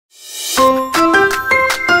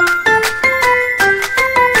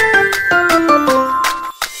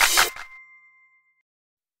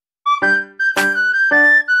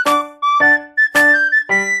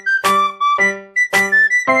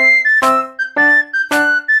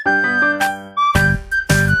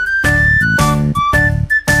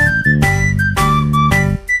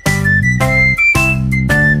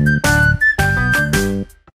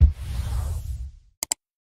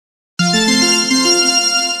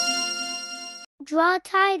Draw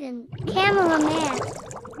Titan Cameraman.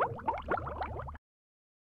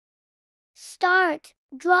 Start.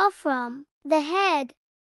 Draw from the head.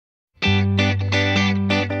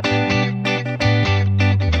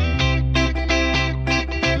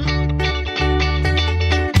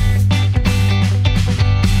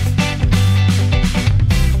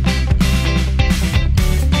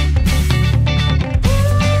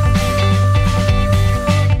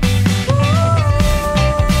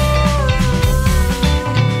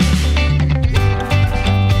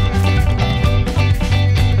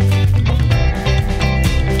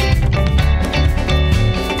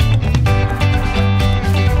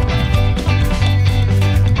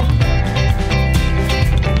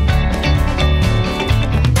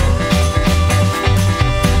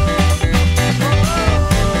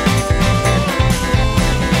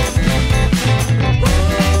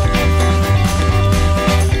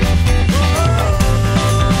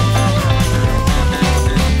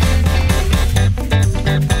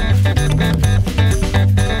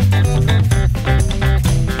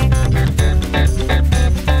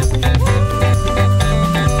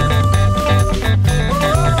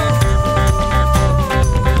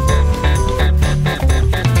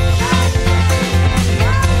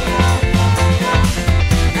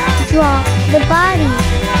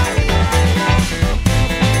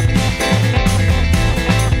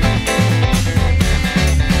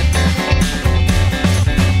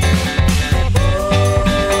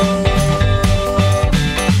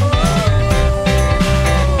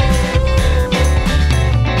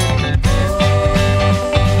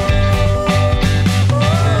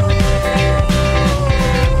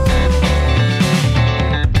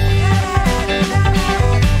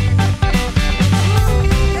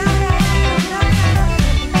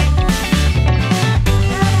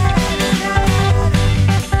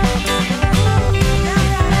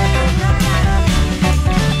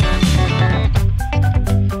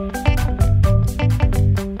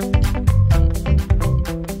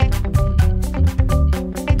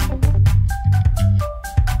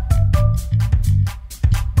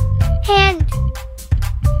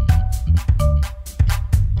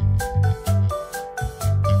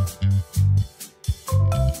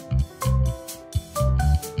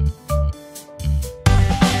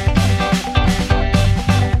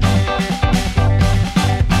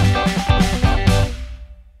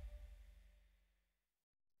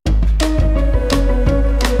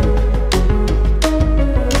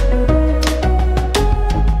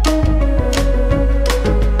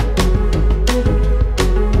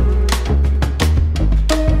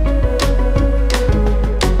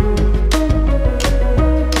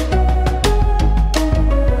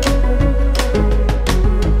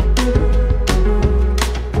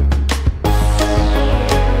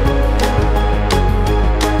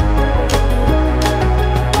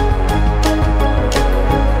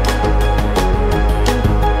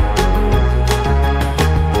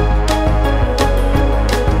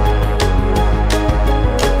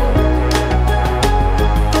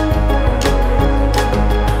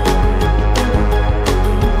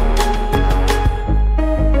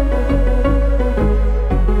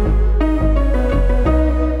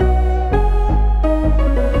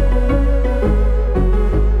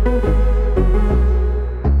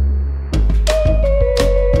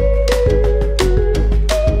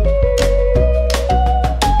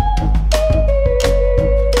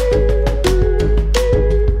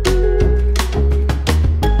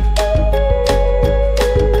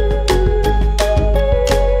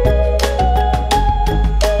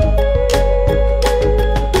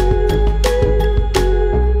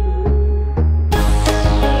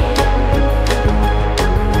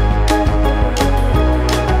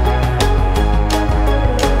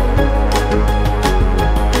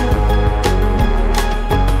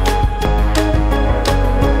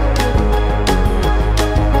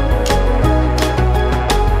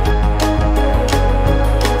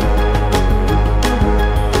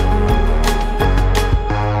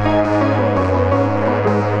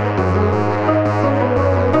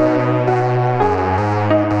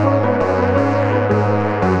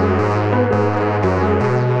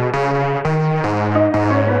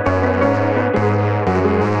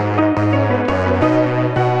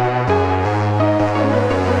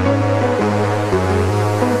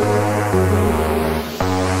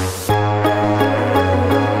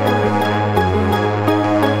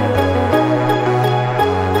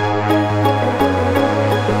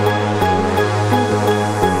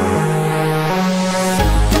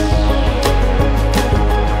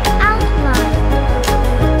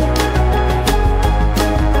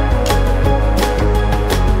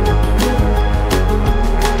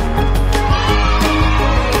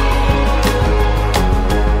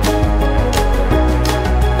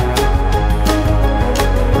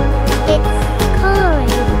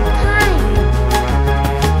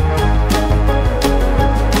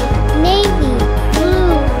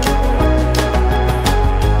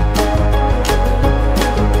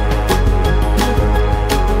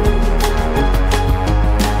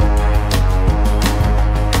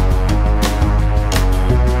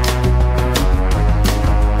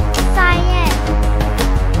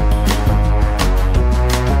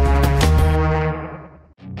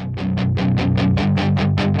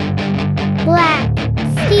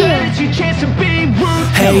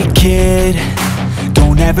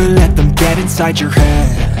 never let them get inside your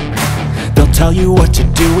head. They'll tell you what to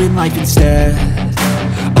do in life instead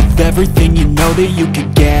of everything you know that you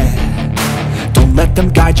could get. Don't let them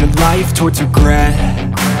guide your life towards regret.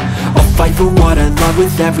 I'll fight for what I love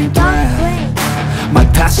with every breath. My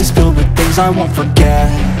past is filled with things I won't forget.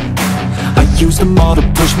 I use them all to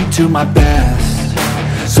push me to my best.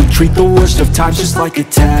 So treat the worst of times just like a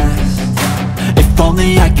test. If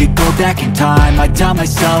only I could go back in time, I'd tell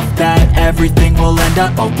myself that everything will end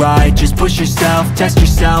up alright. Just push yourself, test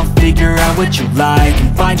yourself, figure out what you like,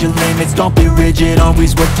 and find your limits, don't be rigid,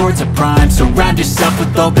 always work towards a prime. Surround yourself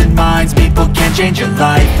with open minds, people can change your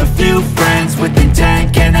life. A few friends with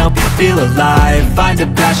intent can help you feel alive. Find a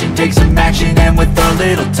passion, take some action, and with a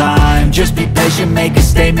little time, just be patient, make a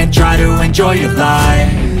statement, try to enjoy your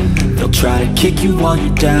life. They'll try to kick you while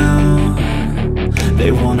you're down.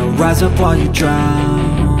 They wanna rise up while you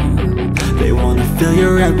drown. They wanna fill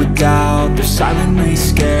your head with doubt. They're silently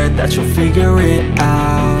scared that you'll figure it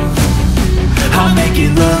out. I'll make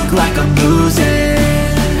it look like I'm losing,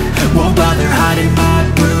 won't bother hiding my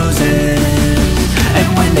bruises. And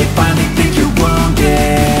when they finally think you're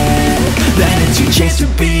wounded, then it's your chance to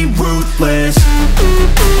be ruthless.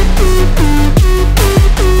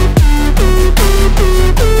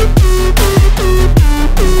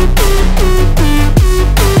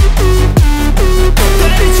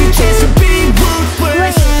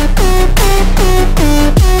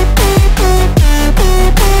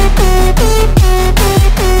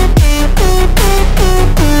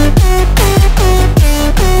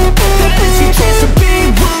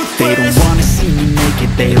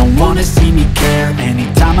 They don't wanna see me care.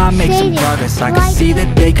 Anytime I make some progress, I can see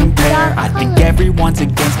that they compare. I think everyone's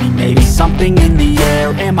against me, maybe something in the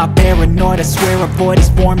air. Am I paranoid? I swear a void is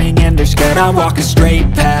forming and they're scared. I walk a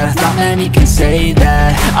straight path, not many can say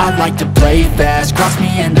that. I like to play fast, cross me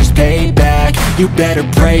and there's payback. You better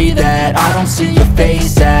pray that I don't see your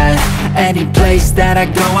face at any place that I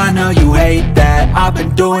go. I know you hate that. I've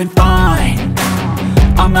been doing fine,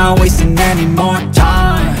 I'm not wasting any more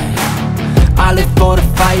time. I live for the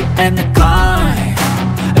fight and the climb,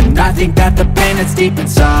 and I think that the pain that's deep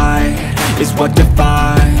inside is what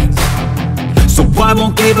defines. So I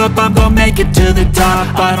won't give up, I'm gonna make it to the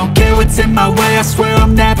top. I don't care what's in my way, I swear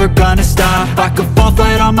I'm never gonna stop. I could fall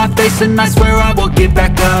flat on my face and I swear I will get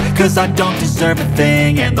back up, cause I don't deserve a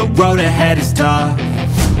thing and the road ahead is tough.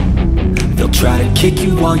 They'll try to kick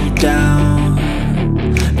you while you're down.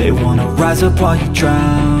 They wanna rise up while you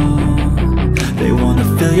drown. They wanna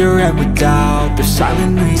fill your head with doubt. They're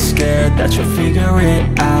silently scared that you'll figure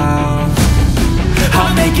it out.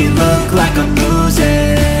 I'll make it look like I'm losing,